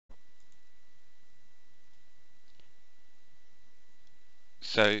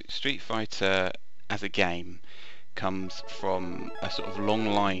So Street Fighter as a game comes from a sort of long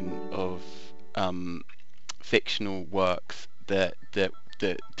line of fictional works that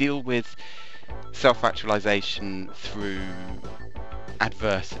deal with self-actualization through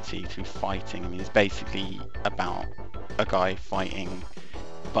adversity, through fighting. I mean, it's basically about a guy fighting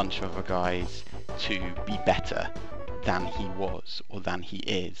a bunch of other guys to be better than he was, or than he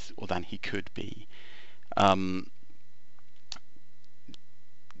is, or than he could be.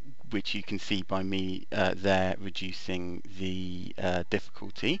 Which you can see by me there reducing the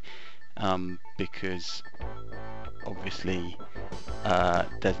difficulty, because obviously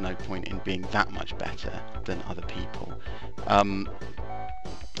there's no point in being that much better than other people.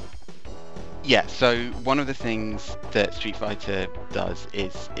 Yeah, so one of the things that Street Fighter does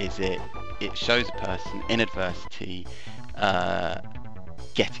is it shows a person in adversity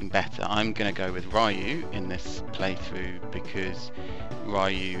getting better. I'm going to go with Ryu in this playthrough because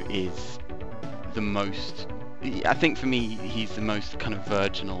Ryu is the most, I think for me, he's the most kind of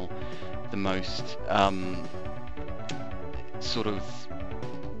virginal, the most sort of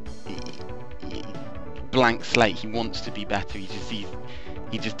blank slate. He wants to be better. He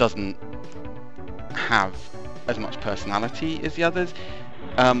just doesn't have as much personality as the others,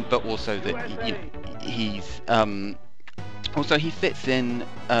 but also that he's also he fits in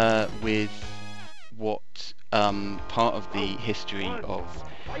with what part of the history of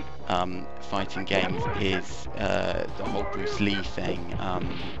fighting games is the whole Bruce Lee thing,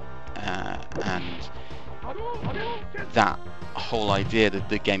 and that whole idea,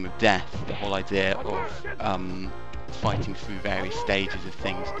 the game of death, the whole idea of fighting through various stages of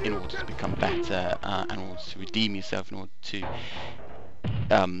things in order to become better, in order to redeem yourself, in order to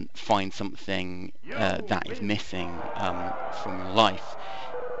find something that is missing from your life.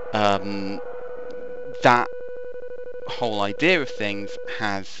 That whole idea of things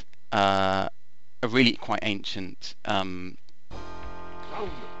has a really quite ancient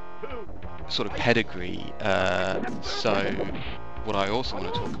sort of pedigree. So what I also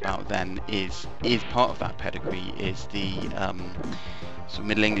want to talk about then is part of that pedigree is the sort of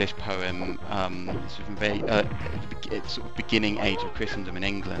Middle English poem, sort of beginning age of Christendom in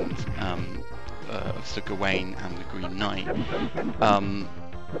England, of Sir Gawain and the Green Knight.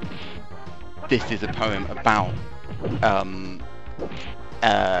 This is a poem about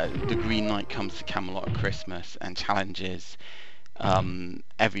the Green Knight comes to Camelot at Christmas and challenges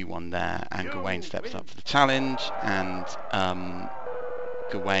everyone there, and Gawain steps up for the challenge, and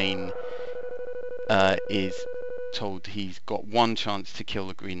Gawain is told he's got one chance to kill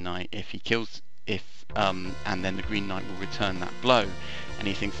the Green Knight. And then the Green Knight will return that blow, and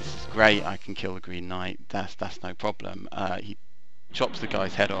he thinks, this is great, I can kill the Green Knight, that's no problem. He chops the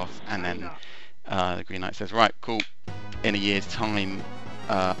guy's head off, and then the Green Knight says, right, cool, in a year's time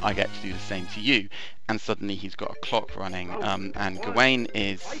I get to do the same to you. And suddenly he's got a clock running, and Gawain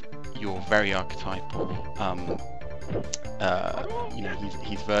is your very archetypal,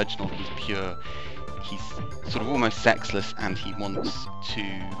 he's virginal, he's pure, he's sort of almost sexless, and he's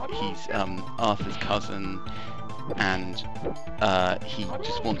Arthur's cousin, and he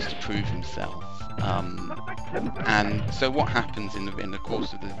just wants to prove himself. And so what happens in the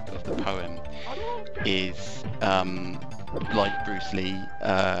course of the poem is, like Bruce Lee,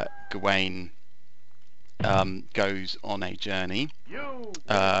 Gawain goes on a journey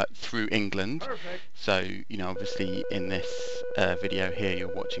through England. So, obviously in this video here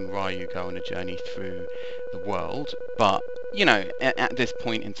you're watching Ryu go on a journey through the world, but at this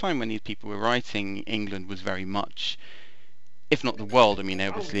point in time when these people were writing, England was very much, if not the world. I mean,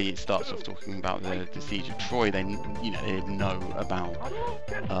 obviously it starts off talking about the siege of Troy. They didn't know about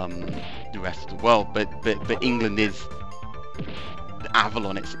the rest of the world, but England is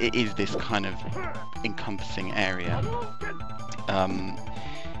Avalon. It is this kind of encompassing area.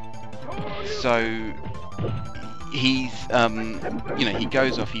 So he's he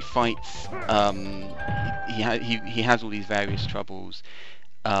goes off, he fights, he has all these various troubles,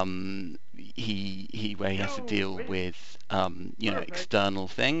 where he has to deal with external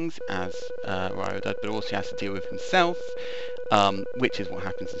things, as Ryu did, but also he has to deal with himself, which is what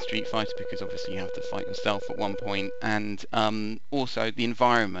happens in Street Fighter, because obviously you have to fight yourself at one point, and also the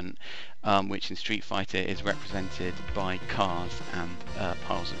environment, which in Street Fighter is represented by cars and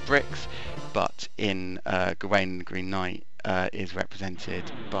piles of bricks, but in Gawain and the Green Knight is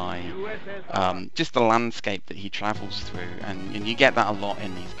represented by just the landscape that he travels through, and you get that a lot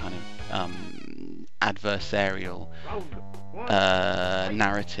in these kind of adversarial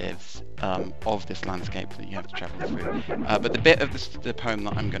narratives of this landscape that you have to travel through. But the bit of the poem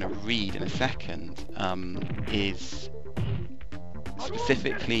that I'm going to read in a second is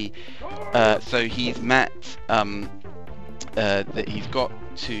specifically, so he's met, that he's got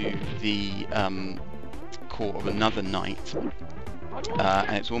to the court of another knight,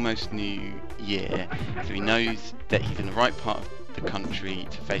 and it's almost New Year, so he knows that he's in the right part of the country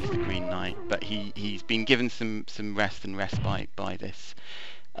to face the Green Knight, but he's been given some rest and respite by this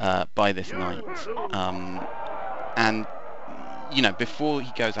knight, and you know, before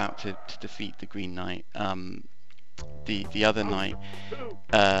he goes out to defeat the Green Knight, the other knight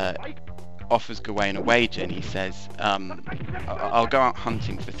offers Gawain a wager, and he says, I'll go out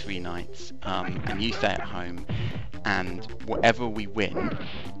hunting for 3 nights, and you stay at home, and whatever we win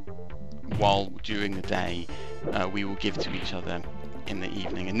while during the day, we will give to each other in the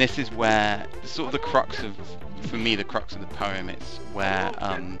evening. And this is where sort of the crux of the poem, it's where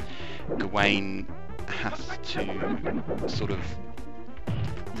Gawain has to sort of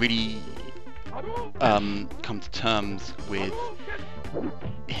really come to terms with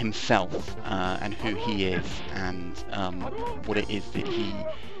himself, and who he is, and what it is that he,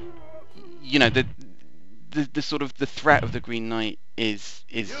 you know, the sort of the threat of the Green Knight is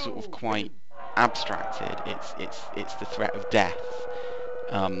sort of quite abstracted. It's the threat of death,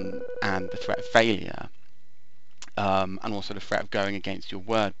 and the threat of failure, and also the threat of going against your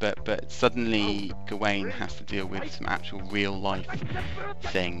word. But suddenly Gawain has to deal with some actual real life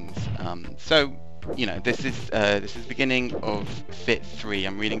things. So you know, this is the beginning of Fit 3.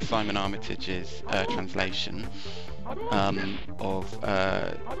 I'm reading Simon Armitage's translation of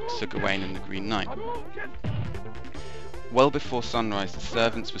Sir Gawain and the Green Knight. Well before sunrise the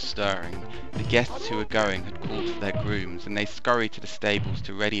servants were stirring, the guests who were going had called for their grooms, and they scurried to the stables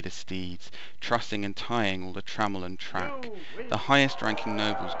to ready the steeds, trussing and tying all the trammel and track. The highest-ranking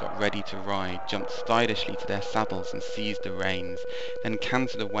nobles got ready to ride, jumped stylishly to their saddles and seized the reins, then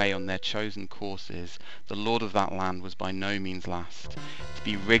cantered away on their chosen courses. The lord of that land was by no means last, to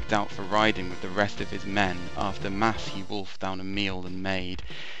be rigged out for riding with the rest of his men. After mass he wolfed down a meal and made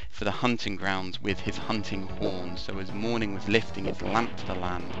for the hunting grounds with his hunting horn, so as morning was lifting its lamp to the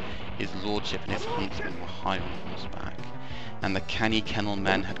land, his lordship and his huntsmen were high on horseback. And the canny kennel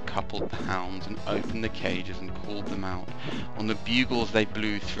men had coupled the hounds, and opened the cages and called them out. On the bugles they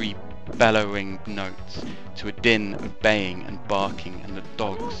blew 3 bellowing notes, to a din of baying and barking, and the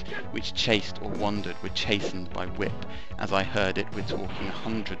dogs, which chased or wandered, were chastened by whip. As I heard it, we're talking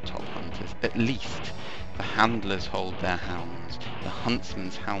 100 top hunters, at least. The handlers hold their hounds, the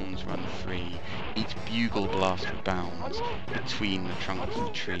huntsmen's hounds run free, each bugle blast rebounds between the trunks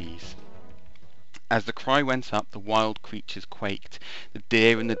of trees. As the cry went up, the wild creatures quaked, the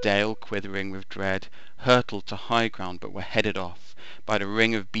deer in the dale, quivering with dread, hurtled to high ground, but were headed off by the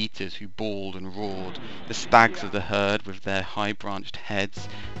ring of beaters who bawled and roared. The stags of the herd with their high-branched heads,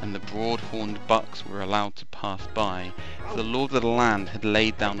 and the broad-horned bucks were allowed to pass by, for the lord of the land had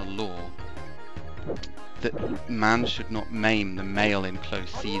laid down a law that man should not maim the male in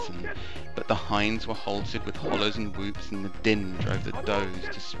close season. But the hinds were halted with hollows and whoops, and the din drove the does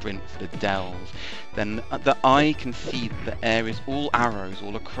to sprint for the dells. Then the eye can see that the air is all arrows.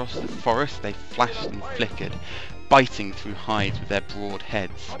 All across the forest they flashed and flickered, biting through hides with their broad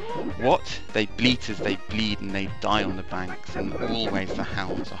heads. What? They bleat as they bleed, and they die on the banks, and always the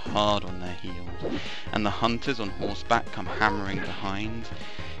hounds are hard on their heels, and the hunters on horseback come hammering behind,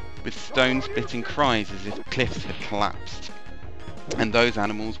 with stone-splitting cries as if cliffs had collapsed. And those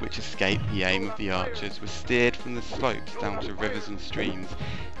animals which escaped the aim of the archers were steered from the slopes down to rivers and streams,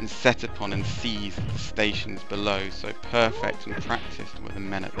 and set upon and seized at the stations below. So perfect and practised were the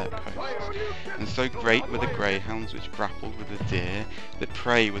men at their posts, and so great were the greyhounds which grappled with the deer, that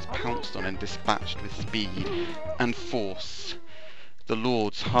prey was pounced on and dispatched with speed and force. The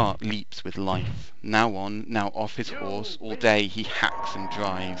lord's heart leaps with life. Now on, now off his horse, all day he hacks and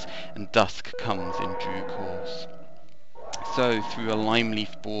drives, and dusk comes in due course. So through a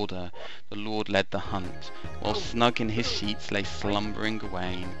lime-leaf border the lord led the hunt, while snug in his sheets lay slumbering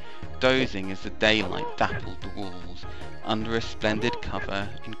Gawain, dozing as the daylight dappled the walls, under a splendid cover,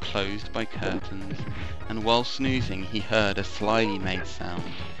 enclosed by curtains, and while snoozing he heard a slyly made sound,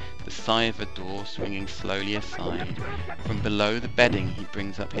 the sigh of a door swinging slowly aside. From below the bedding he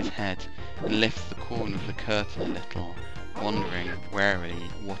brings up his head, and lifts the corner of the curtain a little, wondering warily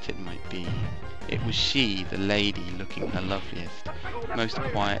what it might be. It was she, the lady, looking her loveliest, most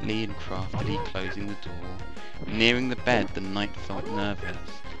quietly and craftily closing the door. Nearing the bed the knight felt nervous.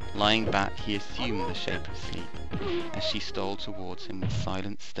 Lying back he assumed the shape of sleep, as she stole towards him with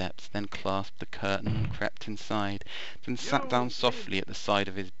silent steps, then clasped the curtain and crept inside, then sat down softly at the side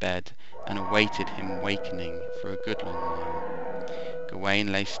of his bed, and awaited him wakening for a good long while.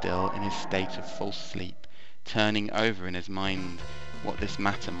 Gawain lay still in his state of false sleep, turning over in his mind what this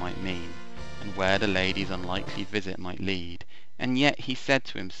matter might mean, and where the lady's unlikely visit might lead, and yet he said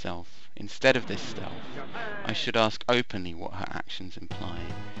to himself, instead of this stealth, I should ask openly what her actions imply.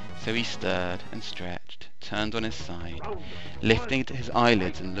 So he stirred and stretched, turned on his side, lifting his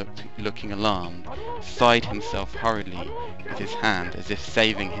eyelids and looking alarmed, sighed himself hurriedly with his hand as if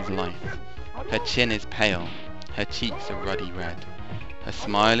saving his life. Her chin is pale, her cheeks are ruddy red, her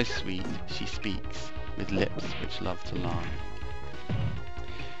smile is sweet, she speaks with lips which love to lie.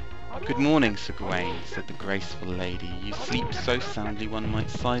 Good morning, Sir Gawaine, said the graceful lady. You sleep so soundly one might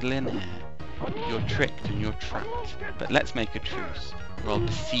sidle in here. You're tricked and you're trapped, but let's make a truce, or I'll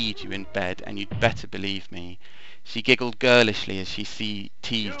besiege you in bed, and you'd better believe me. She giggled girlishly as she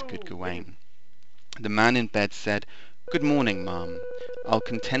teased good Gawaine. The man in bed said, Good morning, ma'am. I'll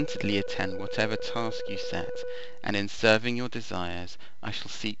contentedly attend whatever task you set, and in serving your desires I shall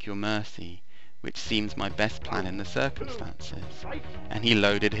seek your mercy, which seems my best plan in the circumstances. And he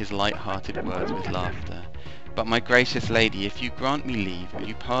loaded his light-hearted words with laughter. But my gracious lady, if you grant me leave, and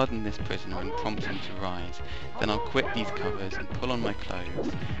you pardon this prisoner and prompt him to rise, then I'll quit these covers and pull on my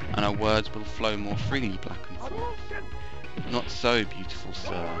clothes, and our words will flow more freely back and forth. Not so, beautiful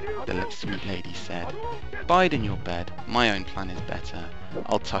sir, the sweet lady said. Bide in your bed, my own plan is better.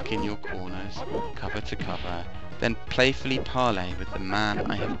 I'll tuck in your corners, cover to cover, then playfully parley with the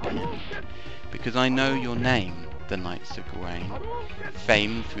man I have pinned. Because I know your name, the knight Sir Gawaine,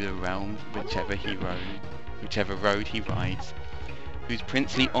 famed through the realm whichever road he rides, whose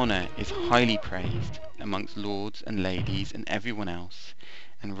princely honour is highly praised amongst lords and ladies and everyone else.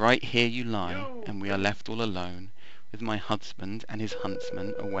 And right here you lie, and we are left all alone, with my husband and his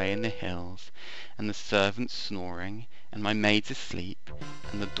huntsmen away in the hills, and the servants snoring, and my maids asleep,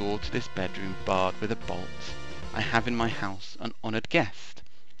 and the door to this bedroom barred with a bolt. I have in my house an honoured guest,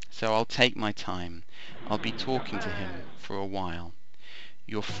 so I'll take my time. I'll be talking to him for a while.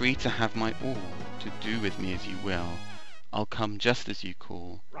 You're free to have my all, to do with me as you will. I'll come just as you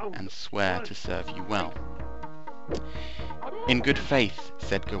call, and swear to serve you well. In good faith,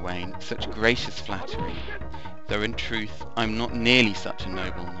 said Gawaine, such gracious flattery, though in truth I'm not nearly such a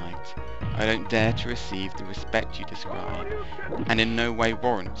noble knight. I don't dare to receive the respect you describe, and in no way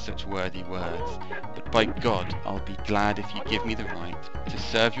warrant such worthy words. But by God, I'll be glad if you give me the right to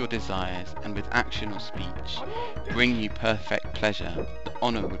serve your desires, and with action or speech bring you perfect pleasure. The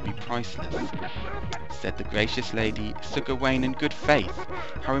honour would be priceless. Said the gracious lady, Sir Gawaine, in good faith,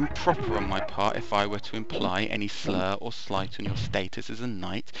 how improper on my part if I were to imply any slur or slight on your status as a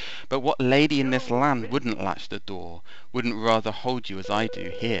knight. But what lady in this land wouldn't latch the door, wouldn't rather hold you as I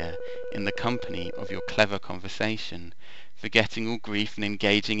do here, in the company of your clever conversation, forgetting all grief and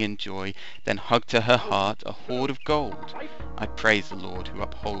engaging in joy, then hug to her heart a hoard of gold? I praise the Lord who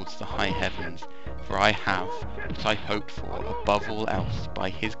upholds the high heavens, for I have what I hoped for above all else by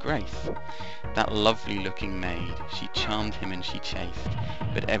his grace. That lovely looking maid, she charmed him and she chased,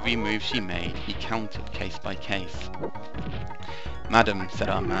 but every move she made he counted case by case. Madam, said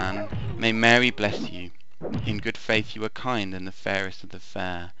our man, may Mary bless you. In good faith you are kind and the fairest of the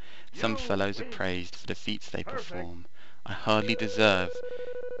fair. Some fellows are praised for the feats they perform. I hardly deserve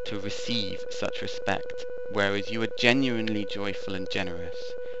to receive such respect, whereas you are genuinely joyful and generous.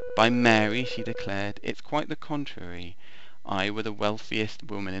 By Mary, she declared, it's quite the contrary. I were the wealthiest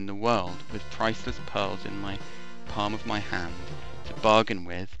woman in the world, with priceless pearls in my palm of my hand, to bargain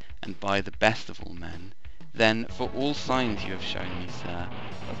with and buy the best of all men. Then, for all signs you have shown me, sir,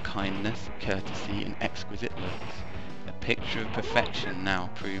 of kindness, courtesy, and exquisite looks, a picture of perfection now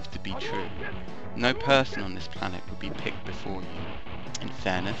proved to be true. No person on this planet would be picked before you. In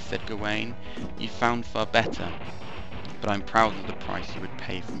fairness, said Gawaine, you found far better, but I'm proud of the price you would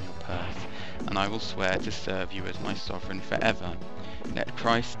pay from your purse, and I will swear to serve you as my sovereign forever. Let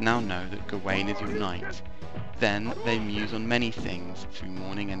Christ now know that Gawaine is your knight. Then they muse on many things through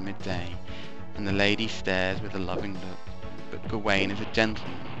morning and midday, and the lady stares with a loving look, but Gawaine is a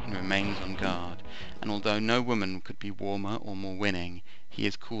gentleman and remains on guard, and although no woman could be warmer or more winning, he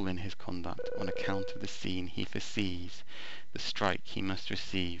is cool in his conduct on account of the scene he foresees, the strike he must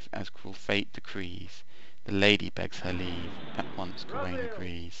receive as cruel fate decrees. The lady begs her leave, at once Gawaine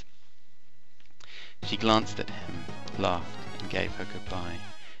agrees. She glanced at him, laughed, and gave her goodbye,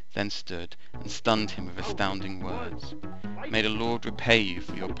 then stood and stunned him with astounding words. May the Lord repay you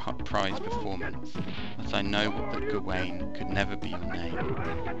for your prize performance, but I know that Gawaine could never be your name.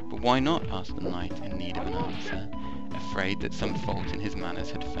 But why not? Asked the knight in need of an answer, afraid that some fault in his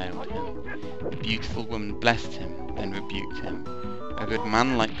manners had failed him. The beautiful woman blessed him, then rebuked him. A good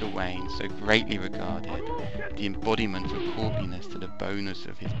man like Gawaine, so greatly regarded, the embodiment of courtliness to the bones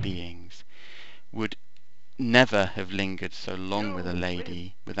of his beings, would never have lingered so long with a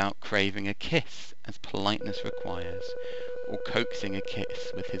lady without craving a kiss as politeness requires, or coaxing a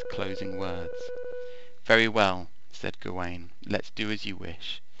kiss with his closing words. Very well, said Gawain, let's do as you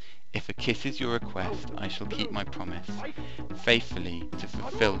wish. If a kiss is your request, I shall keep my promise, faithfully to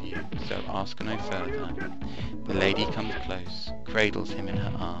fulfill you, so ask no further. The lady comes close, cradles him in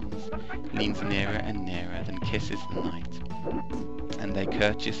her arms, leans nearer and nearer, then kisses the knight, and they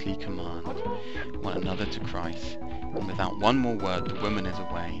courteously command one another to Christ, and without one more word the woman is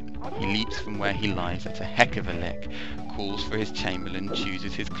away. He leaps from where he lies at a heck of a lick, calls for his chamberlain,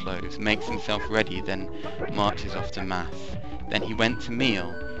 chooses his clothes, makes himself ready, then marches off to mass. Then he went to meal,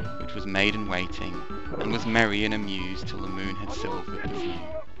 which was made in waiting, and was merry and amused till the moon had silvered the view.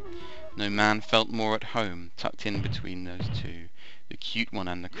 No man felt more at home, tucked in between those two, the cute one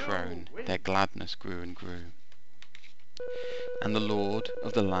and the crone. Their gladness grew and grew. And the lord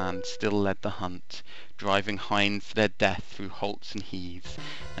of the land still led the hunt, driving hinds to their death through holts and heaths,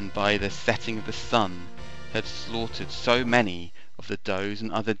 and by the setting of the sun had slaughtered so many of the does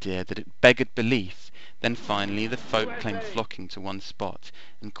and other deer that it beggared belief. Then finally the folk came flocking to one spot,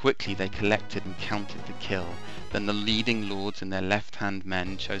 and quickly they collected and counted the kill. Then the leading lords and their left-hand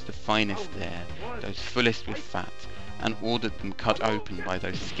men chose the finest deer, those fullest with fat, and ordered them cut open by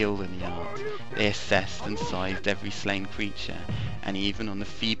those skilled in the art. They assessed and sized every slain creature, and even on the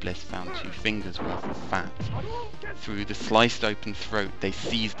feeblest found 2 fingers worth of fat. Through the sliced open throat they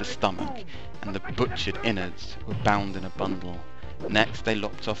seized the stomach, and the butchered innards were bound in a bundle. Next they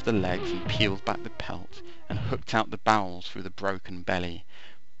lopped off the legs and peeled back the pelt, and hooked out the bowels through the broken belly,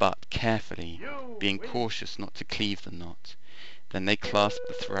 but carefully, being cautious not to cleave the knot. Then they clasped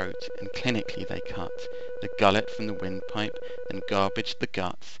the throat, and clinically they cut the gullet from the windpipe, then garbaged the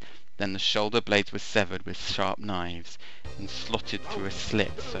guts. Then the shoulder blades were severed with sharp knives, and slotted through a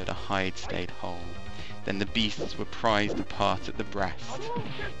slit so the hide stayed whole. Then the beasts were prized apart at the breast,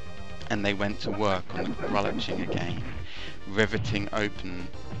 and they went to work on the grulching again, riveting open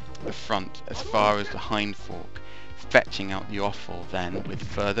the front as far as the hind fork, fetching out the offal, then, with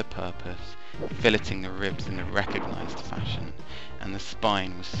further purpose, filleting the ribs in the recognized fashion, and the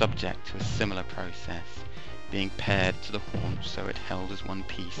spine was subject to a similar process, being pared to the haunch so it held as one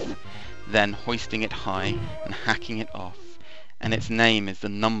piece, then hoisting it high and hacking it off. And its name is the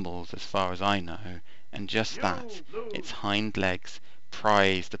numbles as far as I know, and just that, its hind legs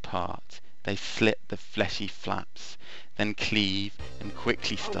prized apart, they slit the fleshy flaps, then cleave and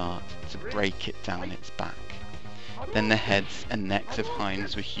quickly start to break it down its back. Then the heads and necks of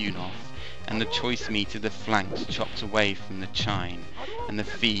hinds were hewn off, and the choice meat of the flanks chopped away from the chine, and the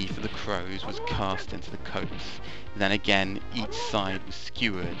fee for the crows was cast into the coats. Then again each side was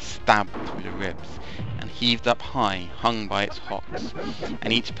skewered, stabbed through the ribs, and heaved up high, hung by its hocks,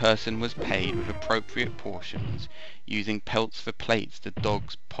 and each person was paid with appropriate portions, using pelts for plates the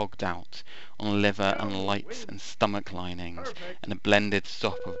dogs pogged out, on liver and lights and stomach linings, and a blended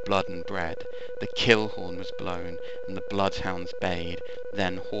sop of blood and bread. The kill horn was blown, and the bloodhounds bayed.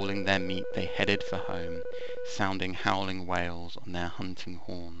 Then, hauling their meat, they headed for home, sounding howling wails on their hunting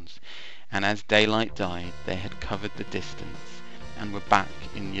horns. And as daylight died, they had covered the distance, and were back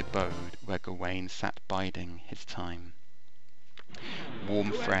in the abode where Gawain sat biding his time.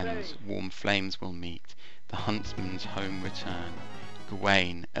 Warm friends, warm flames will meet, the huntsman's home return.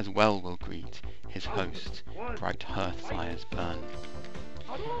 Gawain as well will greet his host, bright hearth fires burn.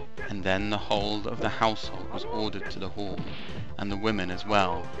 And then the whole of the household was ordered to the hall, and the women as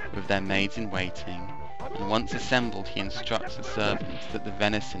well, with their maids in waiting. And once assembled, he instructs the servants that the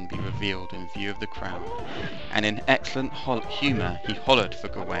venison be revealed in view of the crowd, and in excellent humour he hollered for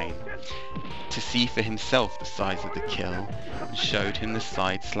Gawain, to see for himself the size of the kill, and showed him the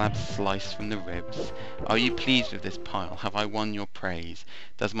side slabs sliced from the ribs. Are you pleased with this pile? Have I won your praise?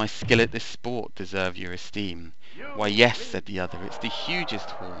 Does my skill at this sport deserve your esteem? Why, yes, said the other, it's the hugest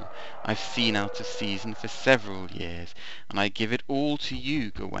haul I've seen out of season for several years, and I give it all to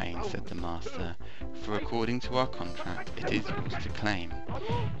you, Gawain, said the master, for according to our contract it is yours to claim.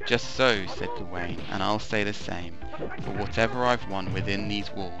 Just so, said Gawain, and I'll say the same, for whatever I've won within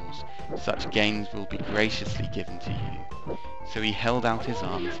these walls, such gains will be graciously given to you. So he held out his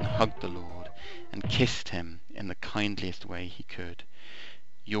arms and hugged the lord, and kissed him in the kindliest way he could.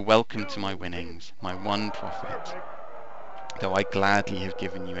 You're welcome to my winnings, my one profit, though I gladly have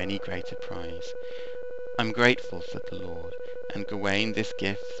given you any greater prize. I'm grateful, said the lord, and Gawain, this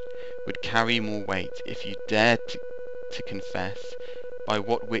gift would carry more weight if you dared to confess by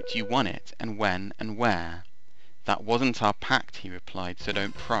what wit you won it, and when, and where. That wasn't our pact, he replied, so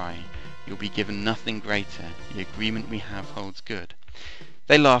don't pry. You'll be given nothing greater. The agreement we have holds good.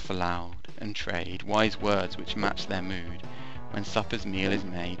 They laugh aloud, and trade, wise words which match their mood. When supper's meal is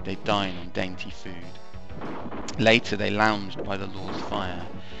made, they dine on dainty food. Later they lounged by the Lord's fire,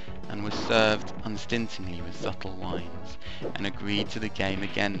 and were served unstintingly with subtle wines, and agreed to the game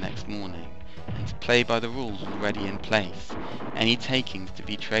again next morning, and to play by the rules already in place, any takings to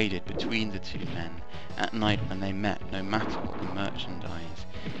be traded between the two men at night when they met, no matter what the merchandise.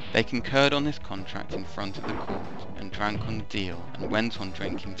 They concurred on this contract in front of the court, and drank on the deal, and went on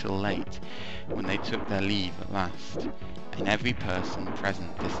drinking till late, when they took their leave at last, and every person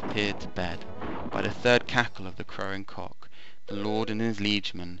present disappeared to bed. By the third cackle of the crowing cock, the lord and his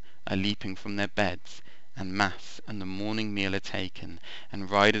liegemen are leaping from their beds, and mass and the morning meal are taken, and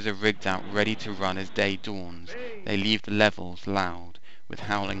riders are rigged out ready to run as day dawns. They leave the levels loud, with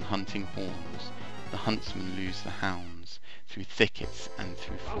howling hunting horns. The huntsmen lose the hounds, through thickets and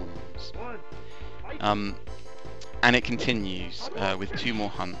through fawns. And it continues with 2 more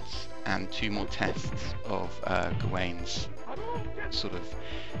hunts and 2 more tests of Gawain's sort of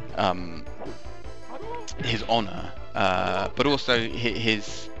his honour, but also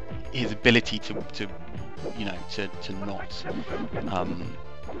his ability to not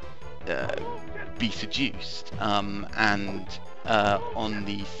be seduced. And on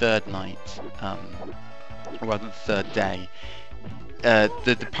the third night, or rather the third day,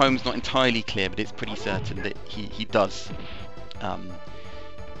 the poem's not entirely clear, but it's pretty certain that he does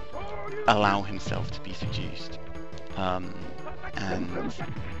allow himself to be seduced, and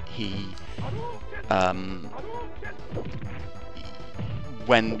he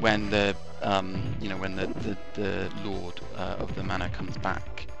when the lord of the manor comes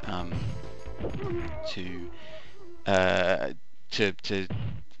back to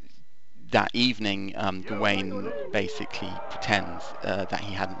that evening, Gawain basically pretends that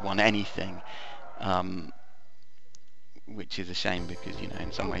he hadn't won anything, which is a shame, because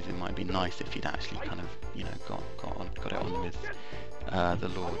in some ways it might be nice if he'd actually kind of got it on with the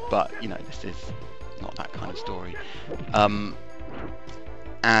Lord, but this is not that kind of story.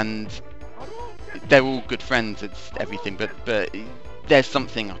 And they're all good friends, it's everything, but there's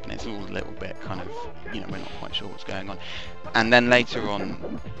something up, and it's all a little bit kind of we're not quite sure what's going on. And then later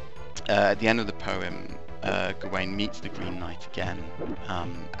on, at the end of the poem, Gawain meets the Green Knight again,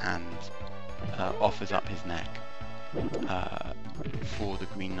 and offers up his neck for the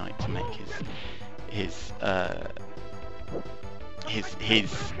Green Knight to make his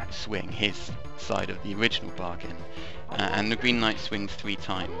swing, his side of the original bargain. And the Green Knight swings 3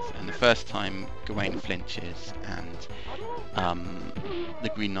 times, and the first time Gawain flinches, and the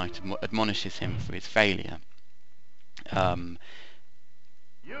Green Knight admonishes him for his failure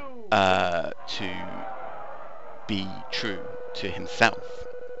to be true to himself,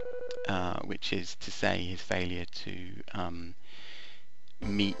 which is to say his failure to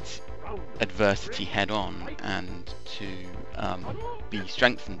meet adversity head on and to be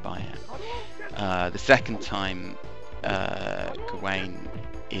strengthened by it. The second time, Gawain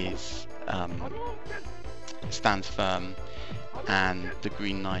stands firm, and the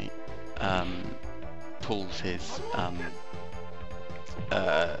Green Knight pulls his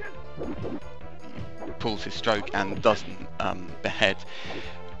stroke and doesn't behead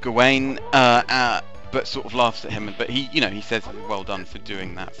Gawain, but sort of laughs at him. But he says, "Well done for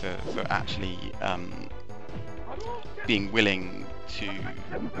doing that, for actually being willing to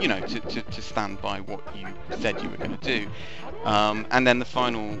stand by what you said you were going to do." And then the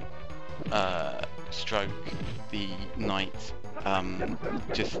final stroke, the knight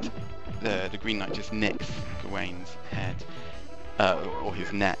the Green Knight just nicks Gawain's head or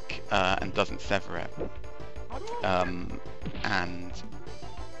his neck, and doesn't sever it. And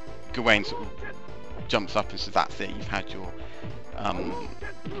Gawain sort of jumps up and says, "That's it. You've had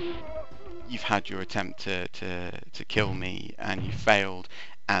your attempt to kill me, and you failed,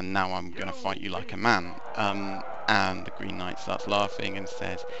 and now I'm going to fight you like a man." And the Green Knight starts laughing and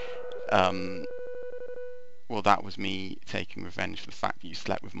says, "Well, that was me taking revenge for the fact that you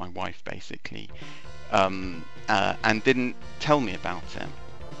slept with my wife, basically, and didn't tell me about it."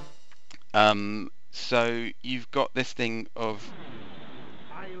 So you've got this thing of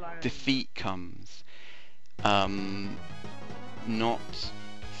defeat comes not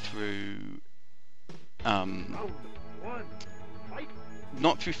through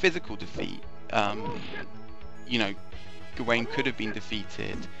physical defeat. Gawain could have been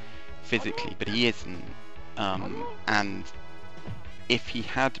defeated physically, but he isn't. And if he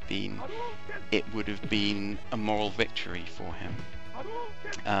had been, it would have been a moral victory for him.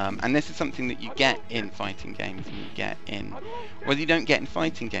 And this is something that you get in fighting games, and you don't get in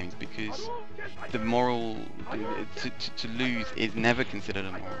fighting games, because moral to lose is never considered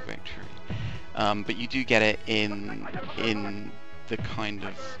a moral victory, but you do get it in the kind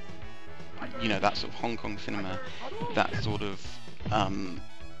of, you know, that sort of Hong Kong cinema, that sort of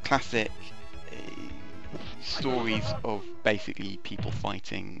classic stories of basically people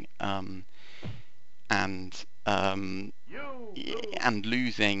fighting and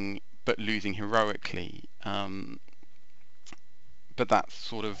losing, but losing heroically. But that's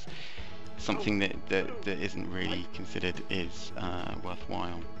sort of something that isn't really considered is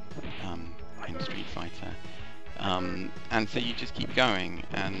worthwhile in Street Fighter. And so you just keep going,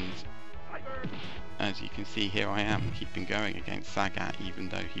 and as you can see here, I am keeping going against Sagat even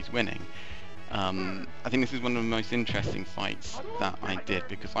though he's winning. I think this is one of the most interesting fights that I did,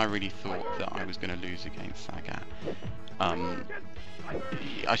 because I really thought that I was going to lose against Sagat.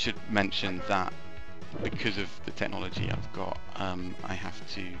 I should mention that because of the technology I've got, I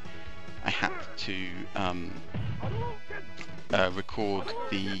had to record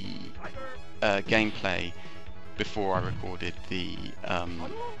the gameplay before I recorded the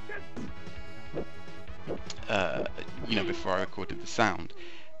before I recorded the sound.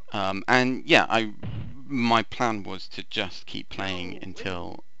 And yeah, my plan was to just keep playing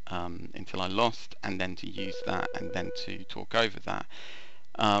until I lost, and then to use that, and then to talk over that.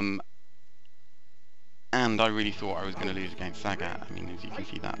 And I really thought I was going to lose against Sagat. I mean, as you can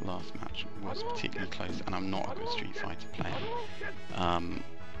see, that last match was particularly close, and I'm not a good Street Fighter player. I'm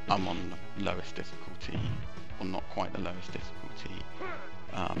on the lowest difficulty, or not quite the lowest difficulty.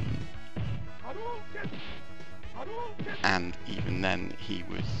 And even then, he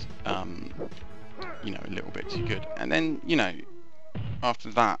was, you know, a little bit too good. And then, you know,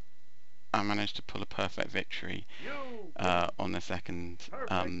 after that, I managed to pull a perfect victory on the second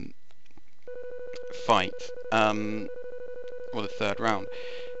fight, or the third round.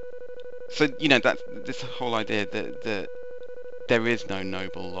 So, you know, that's this whole idea that there is no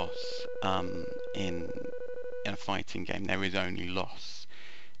noble loss in a fighting game. There is only loss,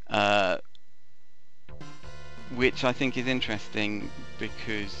 which I think is interesting,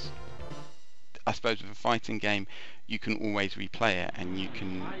 because I suppose with a fighting game you can always replay it, and you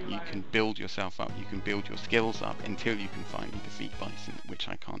can build yourself up, you can build your skills up until you can finally defeat Bison, which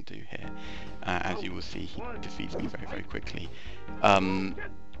I can't do here. As you will see, he defeats me very, very quickly,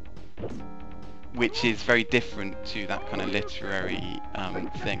 which is very different to that kind of literary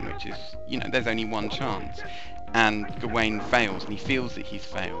thing, which is, you know, there's only one chance, and Gawain fails, and he feels that he's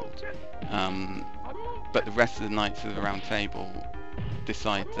failed, but the rest of the Knights of the Round Table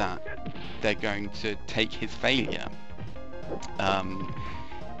decide that they're going to take his failure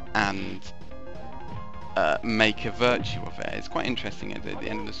and make a virtue of it. It's quite interesting. At the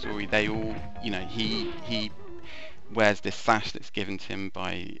end of the story, they all, you know, he wears this sash that's given to him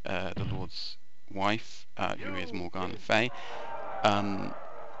by the Lord's wife, who is Morgana Fey, and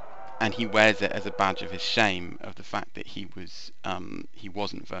he wears it as a badge of his shame, of the fact that he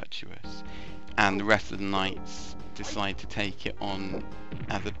wasn't virtuous, and the rest of the knights decide to take it on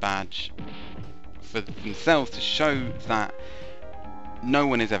as a badge for themselves, to show that no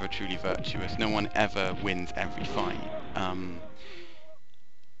one is ever truly virtuous, no one ever wins every fight.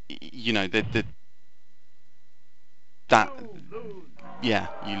 You know, yeah,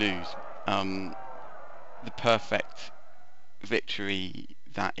 you lose. The perfect victory,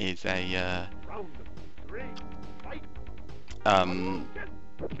 that is a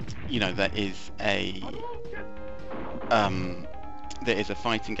you know, that is a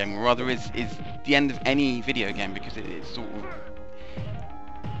fighting game, or rather is the end of any video game, because it's sort of,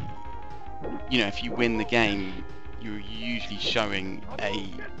 you know, if you win the game, you're usually showing a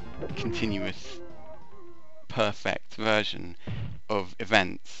continuous perfect version of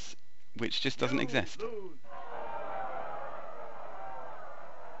events, which just doesn't exist.